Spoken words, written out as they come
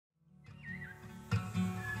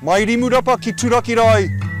Mai rimurapa ki turakirai,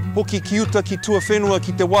 hoki ki uta ki tua whenua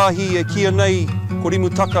ki te wāhi e kia nei ko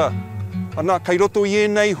rimutaka. Ana kai roto i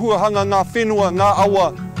ēnei huahanga ngā whenua, ngā awa,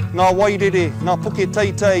 ngā wairere, ngā poke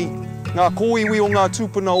teitei, ngā kōiwi o ngā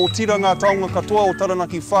tūpuna o tira ngā taonga katoa o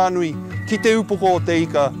Taranaki whānui ki te upoko o te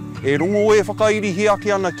ika. E rongo e whakairi he ake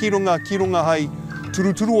ana ki runga hei.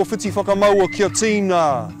 Turuturu o whiti whakamaua kia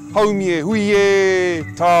tīna. Haumi e, hui e,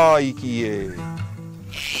 tā iki e.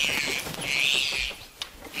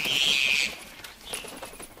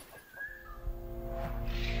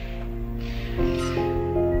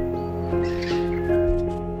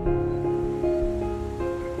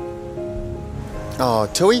 Oh,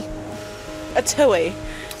 tui? A tui?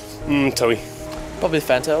 Tui. Probably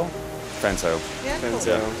fantail. Fantail. Yeah,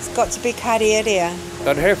 Fantail. cool. It's got to be karearea.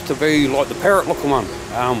 It'd have to be like the parrot looking one.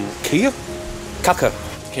 Kia? Kaka.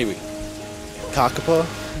 Kiwi. Kakapa?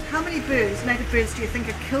 How many birds, native birds, do you think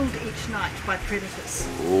are killed each night by predators?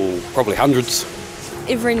 Oh, probably hundreds.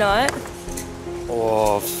 Every night.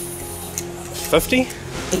 Or 50?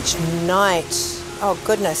 Each night. Oh,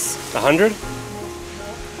 goodness. 100?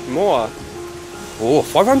 More. Oh,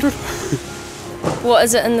 500? What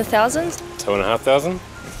is it in the thousands? 2,500?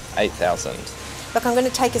 8,000. Look, I'm going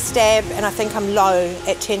to take a stab, and I think I'm low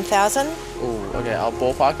at 10,000. Oh, okay, I'll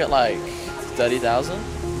ballpark it like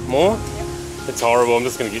 30,000. More? It's horrible, I'm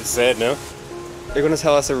just going to get sad now. You're going to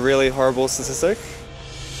tell us a really horrible statistic?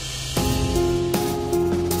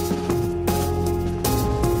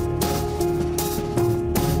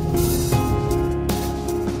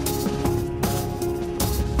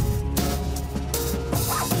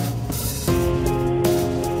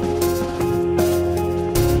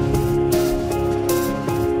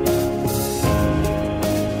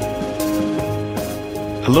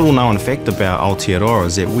 A little known fact about Aotearoa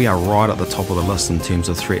is that we are right at the top of the list in terms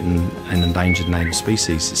of threatened and endangered native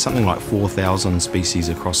species. It's something like 4,000 species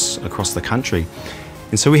across the country.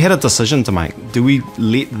 And so we had a decision to make. Do we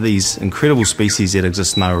let these incredible species that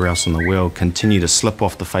exist nowhere else in the world continue to slip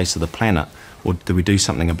off the face of the planet, or do we do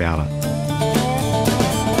something about it?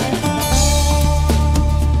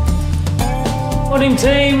 Morning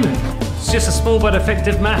team! It's just a small but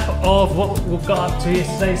effective map of what we've got up to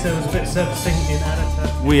yesterday, so there's a bit of surfacing in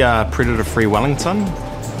Aotearoa. We are Predator Free Wellington,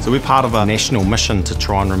 so we're part of a national mission to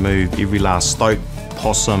try and remove every last stoat,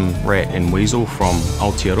 possum, rat and weasel from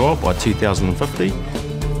Aotearoa by 2050.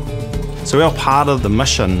 So our part of the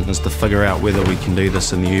mission is to figure out whether we can do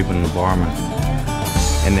this in the urban environment.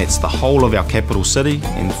 And that's the whole of our capital city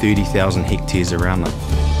and 30,000 hectares around it.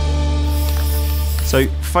 So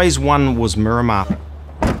phase one was Miramar.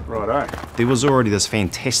 Righto. There was already this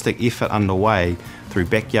fantastic effort underway through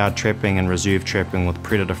backyard trapping and reserve trapping with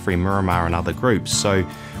Predator Free Miramar and other groups. So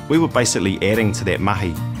we were basically adding to that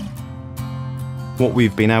mahi. What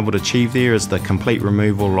we've been able to achieve there is the complete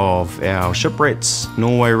removal of our ship rats,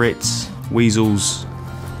 Norway rats, weasels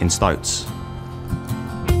and stoats.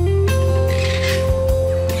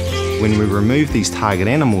 When we remove these target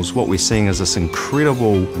animals, what we're seeing is this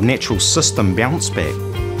incredible natural system bounce back.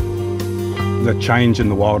 The change in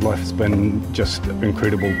the wildlife has been just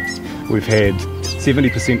incredible. We've had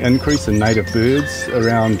 70% increase in native birds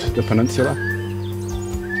around the peninsula.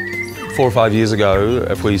 4 or 5 years ago,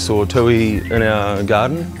 if we saw tui in our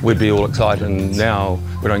garden, we'd be all excited, and now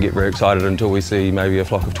we don't get very excited until we see maybe a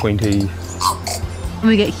flock of 20.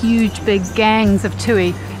 We get huge big gangs of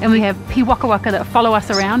tui, and we have waka waka that follow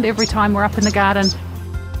us around every time we're up in the garden.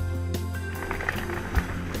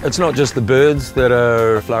 It's not just the birds that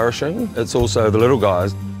are flourishing, it's also the little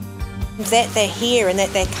guys. That they're here and that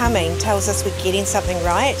they're coming tells us we're getting something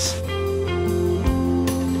right.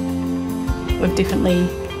 We've definitely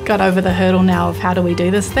got over the hurdle now of how do we do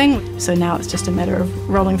this thing. So now it's just a matter of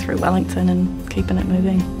rolling through Wellington and keeping it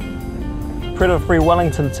moving. Predator Free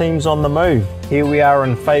Wellington team's on the move. Here we are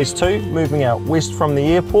in phase 2, moving out west from the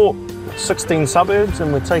airport, 16 suburbs,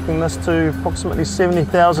 and we're taking this to approximately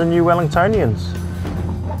 70,000 new Wellingtonians.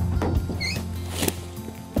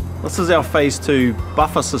 This is our phase 2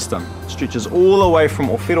 buffer system. It stretches all the way from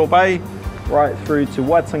Ōwhiro Bay right through to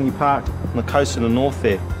Waitangi Park on the coast in the north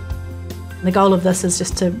there. The goal of this is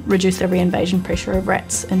just to reduce the re-invasion pressure of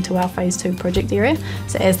rats into our phase 2 project area.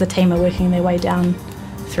 So as the team are working their way down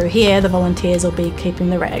through here, the volunteers will be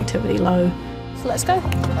keeping the rat activity low. So let's go.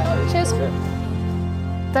 Cheers.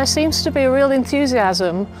 There seems to be a real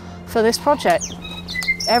enthusiasm for this project.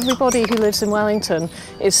 Everybody who lives in Wellington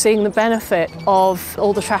is seeing the benefit of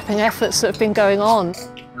all the trapping efforts that have been going on.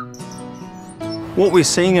 What we're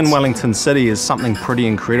seeing in Wellington City is something pretty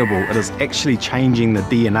incredible. It is actually changing the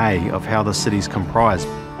DNA of how the city's comprised.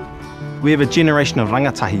 We have a generation of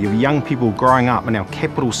rangatahi, of young people growing up in our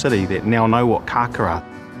capital city that now know what kākara are.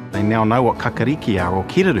 They now know what kakariki are or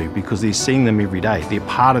kiraru because they're seeing them every day. They're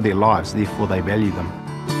part of their lives, therefore they value them.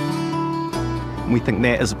 And we think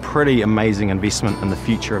that is a pretty amazing investment in the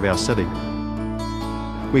future of our city.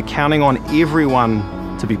 We're counting on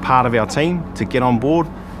everyone to be part of our team, to get on board.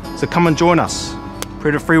 So come and join us.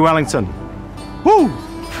 Predator Free Wellington. Woo!